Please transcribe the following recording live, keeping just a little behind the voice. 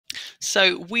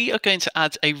So we are going to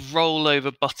add a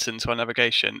rollover button to our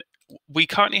navigation. We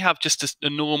currently have just a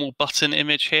normal button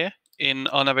image here in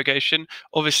our navigation.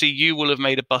 Obviously, you will have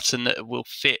made a button that will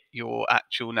fit your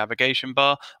actual navigation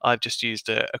bar. I've just used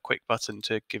a quick button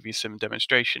to give you some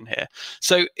demonstration here.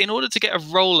 So in order to get a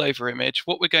rollover image,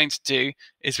 what we're going to do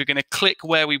is we're going to click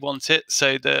where we want it,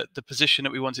 so the position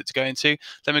that we want it to go into.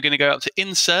 Then we're going to go up to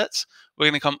Insert. We're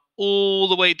going to come all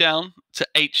the way down to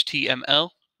HTML.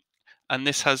 And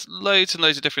this has loads and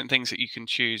loads of different things that you can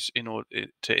choose in order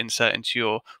to insert into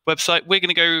your website. We're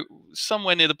going to go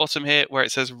somewhere near the bottom here where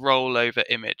it says Rollover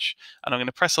Image. And I'm going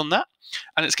to press on that.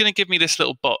 And it's going to give me this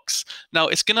little box. Now,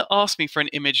 it's going to ask me for an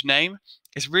image name.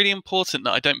 It's really important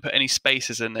that I don't put any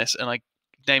spaces in this and I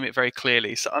name it very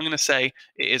clearly. So I'm going to say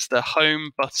it is the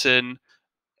home button.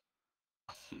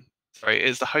 Sorry, it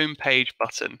is the home page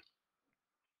button.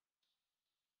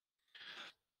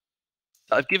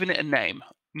 I've given it a name.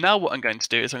 Now what I'm going to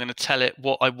do is I'm going to tell it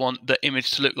what I want the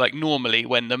image to look like normally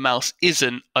when the mouse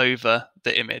isn't over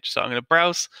the image. So I'm going to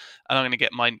browse and I'm going to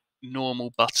get my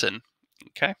normal button.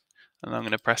 Okay. And I'm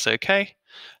going to press OK.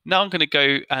 Now I'm going to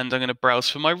go and I'm going to browse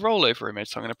for my rollover image.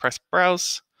 So I'm going to press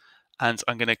browse and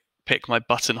I'm going to pick my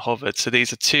button hovered. So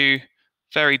these are two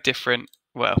very different,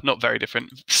 well, not very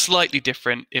different, slightly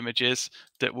different images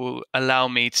that will allow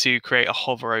me to create a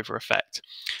hover over effect.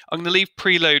 I'm going to leave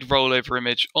preload rollover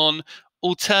image on.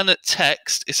 Alternate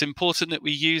text, it's important that we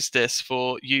use this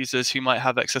for users who might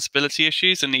have accessibility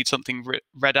issues and need something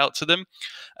read out to them.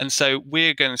 And so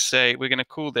we're going to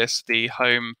call this the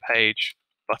home page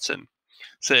button.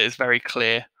 So it's very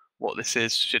clear what this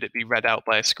is, should it be read out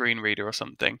by a screen reader or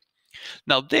something.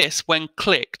 Now this, when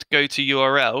clicked, go to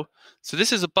URL. So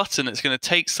this is a button that's going to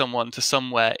take someone to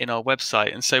somewhere in our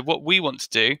website. And so what we want to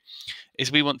do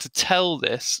is we want to tell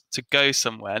this to go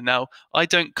somewhere. Now, I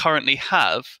don't currently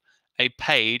have a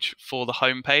page for the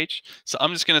home page. So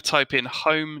I'm just going to type in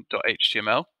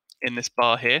home.html in this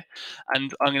bar here.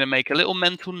 And I'm going to make a little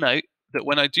mental note that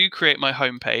when I do create my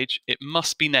home page, it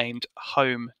must be named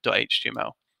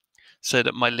home.html. So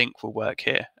that my link will work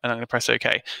here, and I'm going to press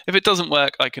OK. If it doesn't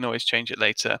work, I can always change it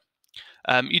later.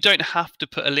 You don't have to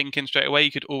put a link in straight away.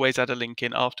 You could always add a link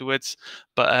in afterwards,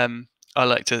 but I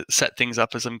like to set things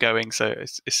up as I'm going, so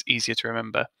it's easier to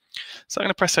remember. So I'm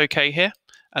going to press OK here,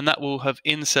 and that will have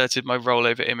inserted my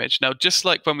rollover image. Now, just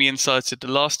like when we inserted the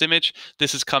last image,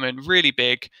 this has come in really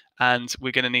big, and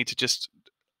we're going to need to just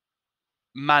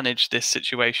manage this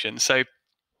situation. So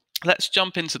let's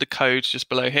jump into the code just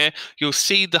below here. You'll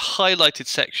see the highlighted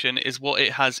section is what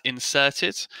it has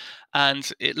inserted, and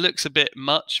it looks a bit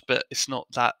much, but it's not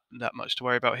that much to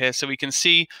worry about here. So we can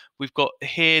see we've got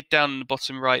here down in the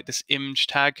bottom right this image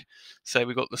tag. So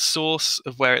we've got the source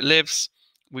of where it lives.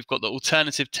 We've got the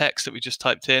alternative text that we just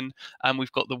typed in, and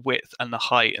we've got the width and the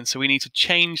height. And so we need to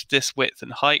change this width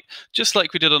and height, just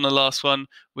like we did on the last one.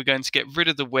 We're going to get rid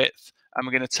of the width, and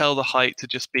we're going to tell the height to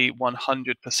just be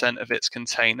 100% of its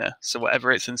container. So whatever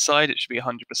it's inside, it should be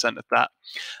 100% of that.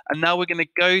 And now we're going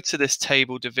to go to this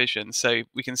table division. So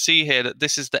we can see here that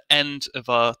this is the end of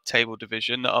our table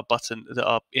division that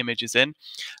our image is in.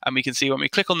 And we can see when we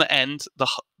click on the end,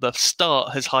 the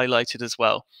start has highlighted as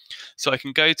well. So I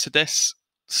can go to this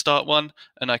start one,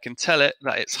 and I can tell it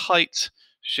that its height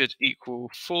should equal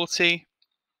 40.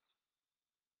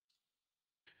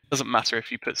 Doesn't matter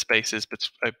if you put spaces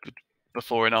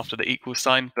before and after the equal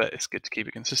sign, but it's good to keep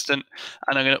it consistent.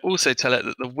 And I'm going to also tell it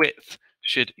that the width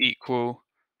should equal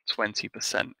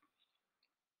 20%.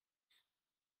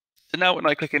 So now when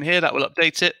I click in here, that will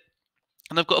update it.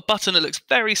 And I've got a button that looks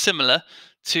very similar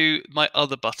to my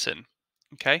other button.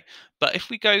 Okay, but if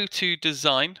we go to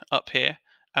design up here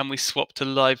and we swap to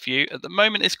live view, at the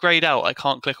moment it's grayed out. I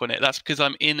can't click on it. That's because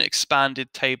I'm in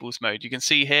expanded tables mode. You can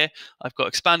see here I've got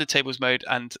expanded tables mode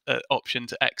and option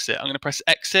to exit. I'm going to press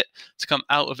exit to come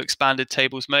out of expanded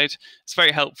tables mode. It's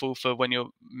very helpful for when you're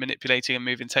manipulating and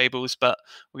moving tables, but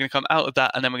we're going to come out of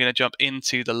that and then we're going to jump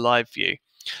into the live view.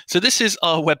 So this is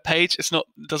our web page. It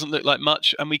doesn't look like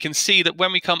much, and we can see that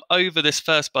when we come over this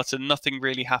first button, nothing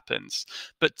really happens.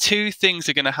 But two things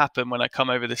are going to happen when I come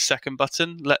over this second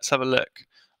button. Let's have a look.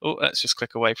 Oh, let's just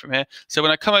click away from here. So when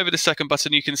I come over the second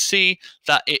button, you can see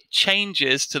that it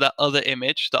changes to that other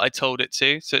image that I told it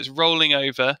to. So it's rolling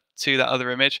over to that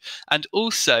other image. And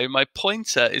also my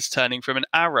pointer is turning from an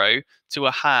arrow to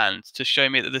a hand to show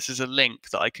me that this is a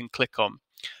link that I can click on,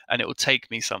 and it will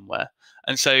take me somewhere.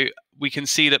 And so we can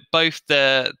see that both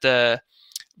the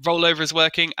rollover is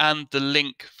working and the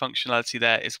link functionality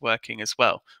there is working as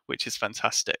well, which is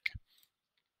fantastic.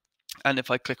 And if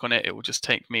I click on it, it will just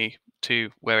take me to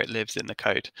where it lives in the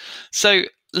code. So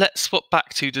let's swap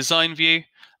back to design view.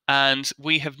 And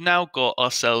we have now got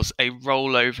ourselves a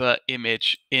rollover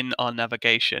image in our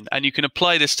navigation. And you can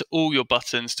apply this to all your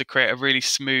buttons to create a really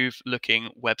smooth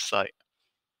looking website.